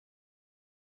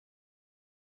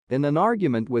In an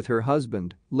argument with her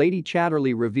husband, Lady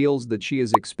Chatterley reveals that she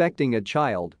is expecting a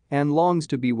child and longs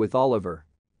to be with Oliver.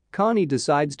 Connie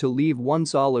decides to leave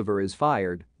once Oliver is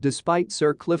fired, despite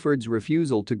Sir Clifford's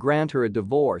refusal to grant her a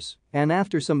divorce, and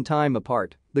after some time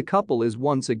apart, the couple is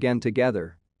once again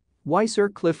together. Why Sir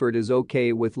Clifford is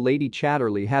okay with Lady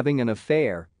Chatterley having an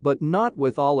affair, but not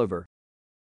with Oliver.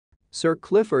 Sir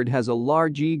Clifford has a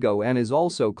large ego and is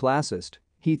also classist.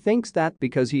 He thinks that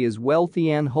because he is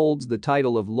wealthy and holds the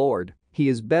title of Lord, he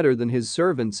is better than his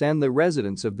servants and the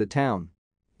residents of the town.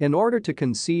 In order to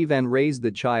conceive and raise the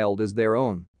child as their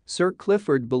own, Sir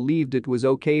Clifford believed it was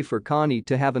okay for Connie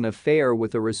to have an affair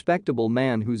with a respectable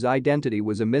man whose identity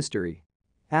was a mystery.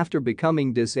 After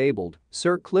becoming disabled,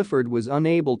 Sir Clifford was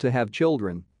unable to have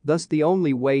children, thus the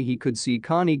only way he could see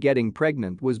Connie getting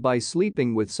pregnant was by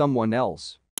sleeping with someone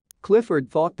else. Clifford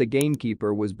thought the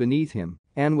gamekeeper was beneath him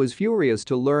and was furious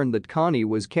to learn that Connie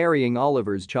was carrying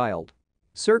Oliver's child.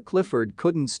 Sir Clifford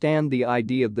couldn't stand the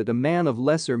idea that a man of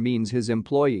lesser means, his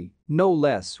employee, no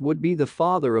less, would be the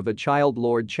father of a child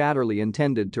Lord Chatterley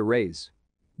intended to raise.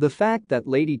 The fact that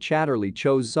Lady Chatterley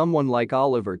chose someone like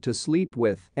Oliver to sleep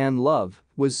with and love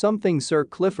was something Sir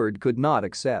Clifford could not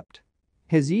accept.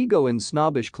 His ego and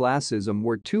snobbish classism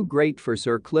were too great for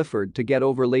Sir Clifford to get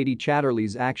over Lady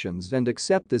Chatterley's actions and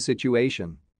accept the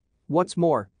situation. What's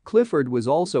more, Clifford was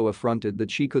also affronted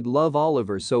that she could love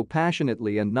Oliver so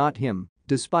passionately and not him,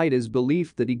 despite his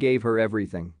belief that he gave her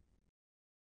everything.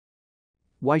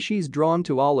 Why she's drawn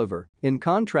to Oliver, in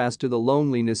contrast to the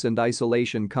loneliness and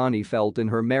isolation Connie felt in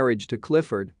her marriage to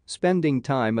Clifford, spending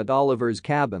time at Oliver's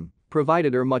cabin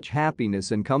provided her much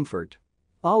happiness and comfort.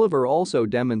 Oliver also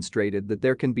demonstrated that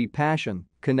there can be passion,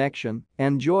 connection,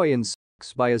 and joy in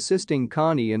sex by assisting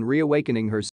Connie in reawakening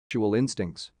her sexual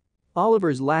instincts.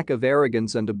 Oliver's lack of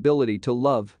arrogance and ability to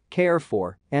love, care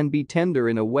for, and be tender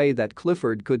in a way that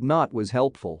Clifford could not was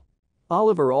helpful.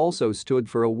 Oliver also stood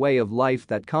for a way of life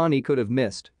that Connie could have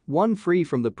missed, one free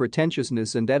from the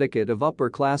pretentiousness and etiquette of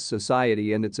upper-class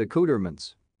society and its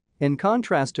accoutrements. In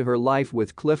contrast to her life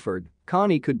with Clifford,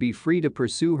 Connie could be free to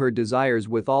pursue her desires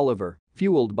with Oliver,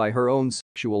 fueled by her own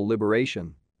sexual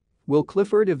liberation. Will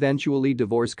Clifford eventually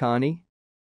divorce Connie?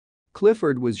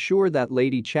 Clifford was sure that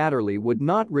Lady Chatterley would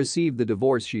not receive the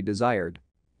divorce she desired.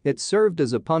 It served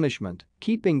as a punishment,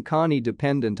 keeping Connie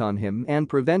dependent on him and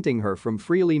preventing her from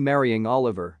freely marrying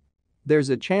Oliver. There's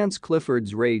a chance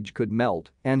Clifford's rage could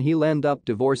melt and he'll end up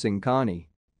divorcing Connie.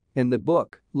 In the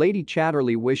book, Lady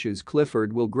Chatterley wishes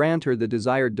Clifford will grant her the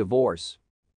desired divorce.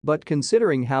 But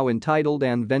considering how entitled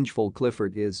and vengeful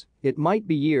Clifford is, it might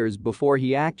be years before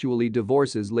he actually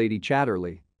divorces Lady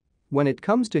Chatterley. When it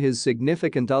comes to his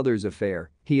significant other's affair,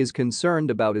 he is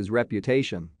concerned about his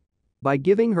reputation. By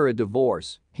giving her a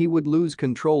divorce, he would lose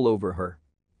control over her.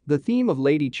 The theme of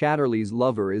Lady Chatterley's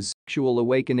lover is sexual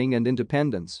awakening and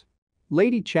independence.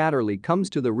 Lady Chatterley comes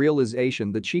to the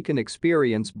realization that she can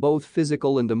experience both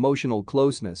physical and emotional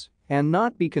closeness and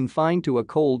not be confined to a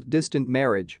cold, distant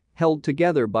marriage held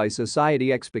together by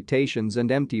society expectations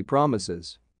and empty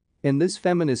promises. In this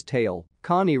feminist tale,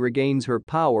 Connie regains her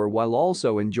power while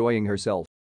also enjoying herself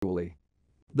sexually.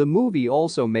 The movie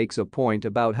also makes a point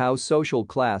about how social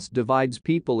class divides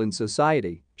people in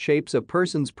society, shapes a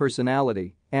person's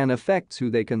personality, and affects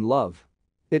who they can love.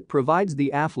 It provides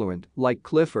the affluent, like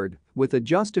Clifford, with a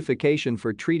justification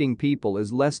for treating people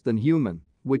as less than human,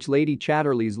 which Lady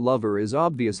Chatterley's lover is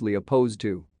obviously opposed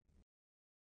to.